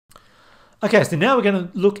Okay, so now we're going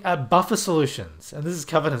to look at buffer solutions, and this is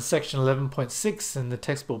covered in section 11.6 in the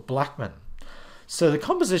textbook Blackman. So the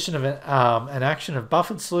composition of an action of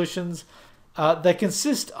buffered solutions, they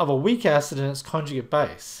consist of a weak acid and its conjugate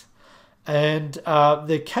base. And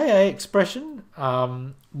the Ka expression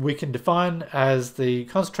we can define as the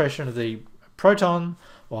concentration of the proton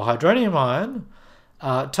or hydronium ion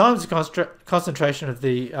times the concentration of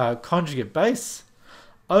the conjugate base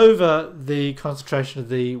over the concentration of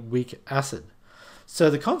the weak acid. So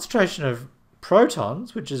the concentration of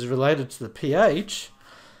protons, which is related to the pH,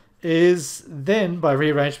 is then, by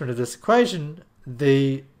rearrangement of this equation,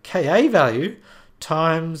 the Ka value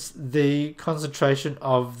times the concentration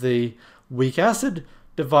of the weak acid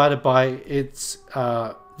divided by its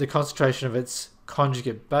the concentration of its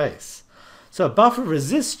conjugate base. So a buffer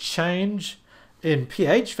resists change in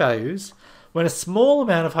pH values when a small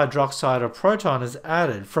amount of hydroxide or proton is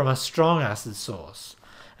added from a strong acid source.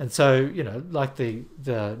 And so, you know, like the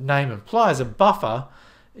name implies, a buffer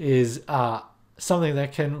is something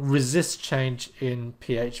that can resist change in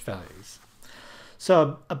pH values.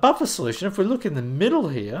 So a buffer solution, if we look in the middle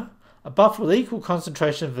here, a buffer with equal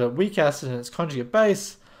concentration of the weak acid and its conjugate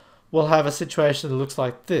base will have a situation that looks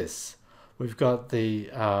like this. We've got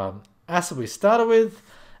the acid we started with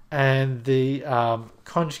and the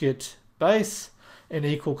conjugate base in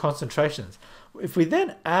equal concentrations. If we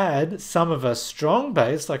then add some of a strong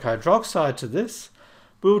base like hydroxide to this,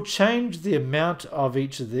 we'll change the amount of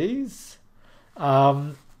each of these.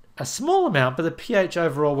 A small amount, but the pH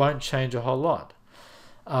overall won't change a whole lot.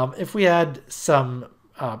 If we add some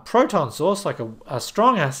proton source like a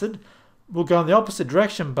strong acid, we'll go in the opposite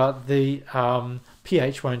direction, but the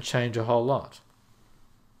pH won't change a whole lot.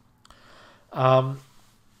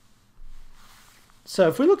 So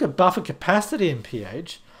if we look at buffer capacity in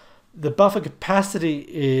pH, the buffer capacity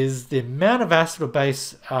is the amount of acid or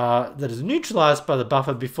base that is neutralized by the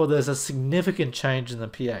buffer before there's a significant change in the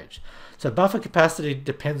pH. So buffer capacity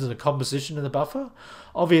depends on the composition of the buffer.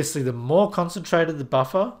 Obviously, the more concentrated the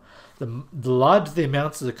buffer, the larger the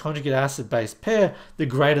amounts of the conjugate acid-base pair, the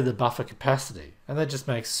greater the buffer capacity. And that just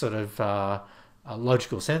makes sort of a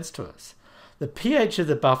logical sense to us. The pH of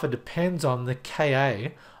the buffer depends on the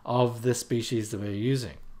Ka of the species that we're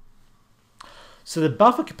using. So the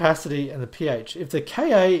buffer capacity and the pH, if the Ka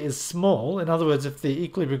is small, in other words, if the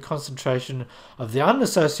equilibrium concentration of the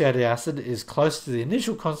unassociated acid is close to the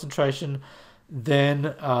initial concentration, then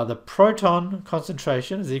the proton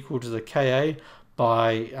concentration is equal to the Ka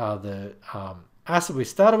by the acid we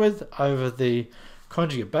started with over the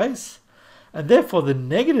conjugate base. And therefore, the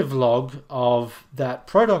negative log of that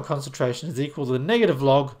proton concentration is equal to the negative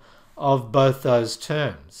log of both those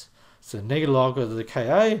terms. So negative log of the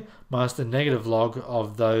Ka minus the negative log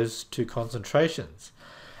of those two concentrations.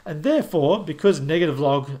 And therefore, because negative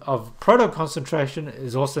log of proton concentration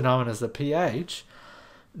is also known as the pH,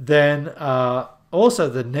 then also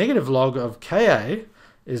the negative log of Ka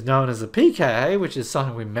is known as the pKa, which is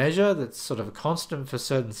something we measure that's sort of a constant for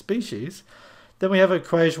certain species. Then we have an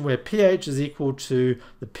equation where pH is equal to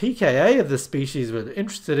the pKa of the species we're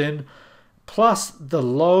interested in plus the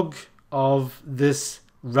log of this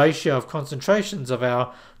ratio of concentrations of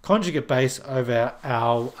our conjugate base over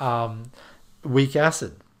our weak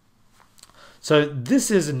acid. So this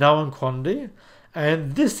is a known quantity,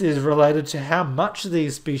 and this is related to how much of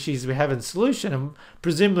these species we have in solution, and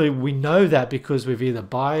presumably we know that because we've either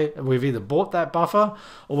bought that buffer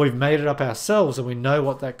or we've made it up ourselves and we know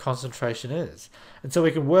what that concentration is. And so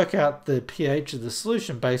we can work out the pH of the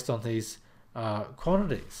solution based on these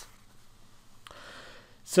quantities.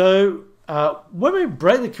 So when we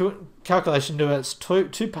break the calculation into its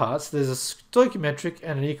two parts, there's a stoichiometric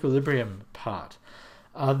and an equilibrium part.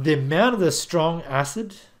 The amount of the strong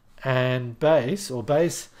acid and base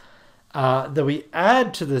that we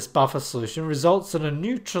add to this buffer solution results in a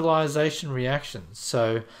neutralization reaction.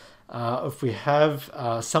 So if we have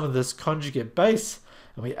some of this conjugate base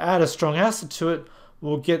and we add a strong acid to it,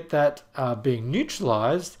 we'll get that being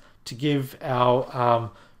neutralized to give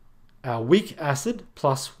our weak acid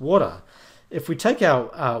plus water. If we take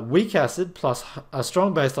our weak acid plus a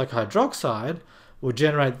strong base like hydroxide, we'll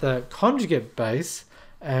generate the conjugate base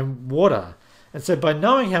and water. And so by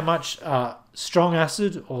knowing how much strong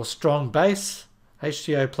acid or strong base,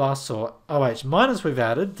 HCO plus or OH minus we've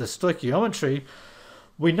added, the stoichiometry,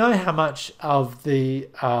 we know how much of the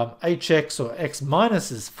HX or X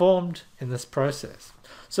minus is formed in this process.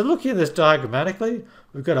 So looking at this diagrammatically,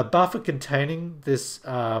 we've got a buffer containing this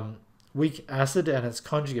weak acid and its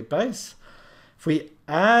conjugate base. If we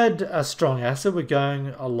add a strong acid, we're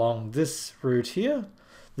going along this route here.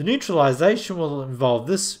 The neutralization will involve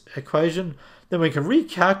this equation. then we can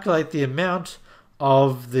recalculate the amount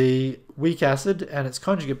of the weak acid and its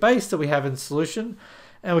conjugate base that we have in solution,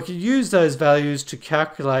 and we can use those values to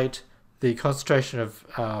calculate the concentration of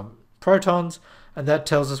protons, and that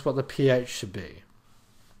tells us what the pH should be.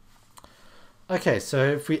 Okay, so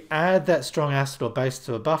if we add that strong acid or base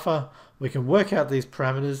to a buffer, we can work out these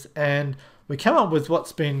parameters, and we come up with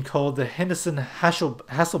what's been called the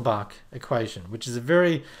Henderson-Hasselbach equation, which is a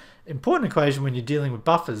very important equation when you're dealing with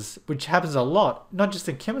buffers, which happens a lot, not just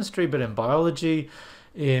in chemistry, but in biology,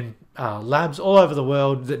 in labs all over the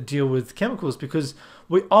world that deal with chemicals, because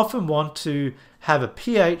we often want to have a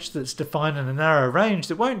pH that's defined in a narrow range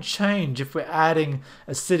that won't change if we're adding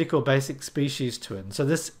acidic or basic species to it. And so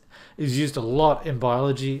this is used a lot in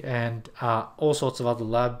biology and all sorts of other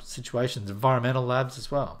lab situations, environmental labs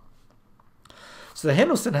as well. So the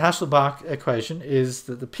Henderson-Hasselbach equation is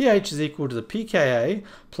that the pH is equal to the pKa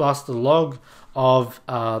plus the log of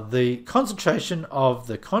the concentration of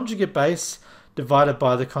the conjugate base divided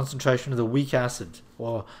by the concentration of the weak acid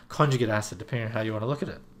or conjugate acid, depending on how you want to look at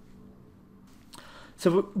it.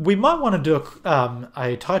 So we might want to do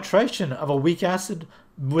a titration of a weak acid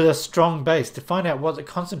with a strong base to find out what the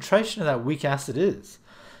concentration of that weak acid is.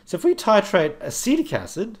 So if we titrate acetic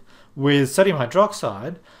acid with sodium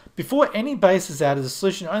hydroxide, before any base is added, the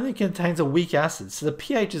solution only contains a weak acid. So the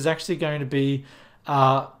pH is actually going to be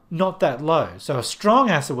not that low. So a strong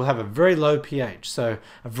acid will have a very low pH. So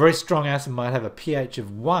a very strong acid might have a pH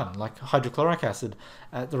of 1, like hydrochloric acid,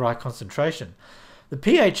 at the right concentration. The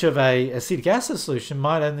pH of a acetic acid solution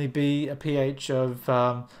might only be a pH of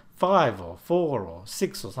 5 or 4 or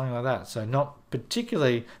 6 or something like that. So not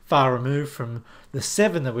particularly far removed from the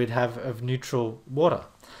 7 that we'd have of neutral water.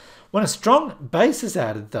 When a strong base is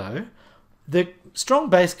added, though, the strong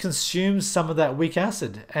base consumes some of that weak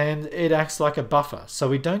acid and it acts like a buffer. So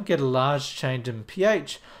we don't get a large change in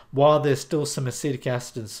pH while there's still some acetic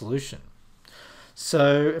acid in solution.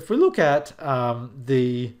 So if we look at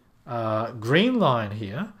the green line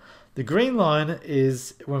here, the green line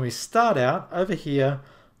is when we start out over here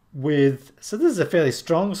with, so this is a fairly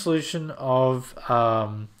strong solution of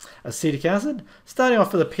acetic acid, starting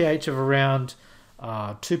off with a pH of around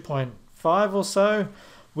 2.5 or so.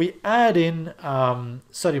 We add in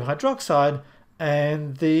sodium hydroxide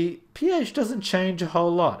and the pH doesn't change a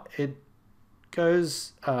whole lot. It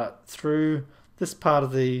goes through this part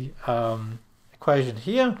of the equation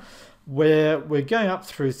here where we're going up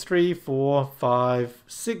through 3, 4, 5,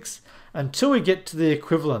 6 until we get to the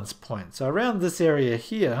equivalence point. So around this area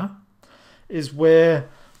here is where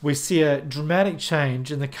we see a dramatic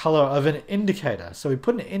change in the color of an indicator. So we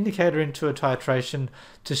put an indicator into a titration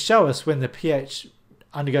to show us when the pH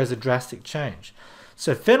undergoes a drastic change.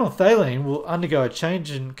 So phenolphthalein will undergo a change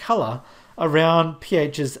in color around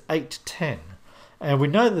pHs 8 to 10. And we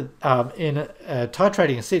know that in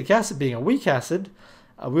titrating acetic acid being a weak acid,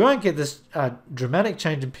 we won't get this dramatic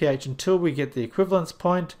change in pH until we get the equivalence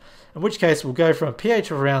point, in which case we'll go from a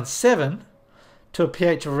pH of around 7 to a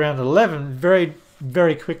pH of around 11 very,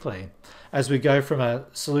 very quickly, as we go from a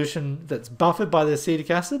solution that's buffered by the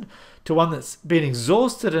acetic acid to one that's been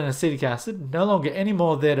exhausted in acetic acid, no longer any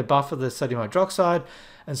more there to buffer the sodium hydroxide.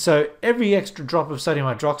 And so every extra drop of sodium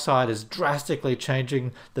hydroxide is drastically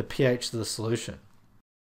changing the pH of the solution.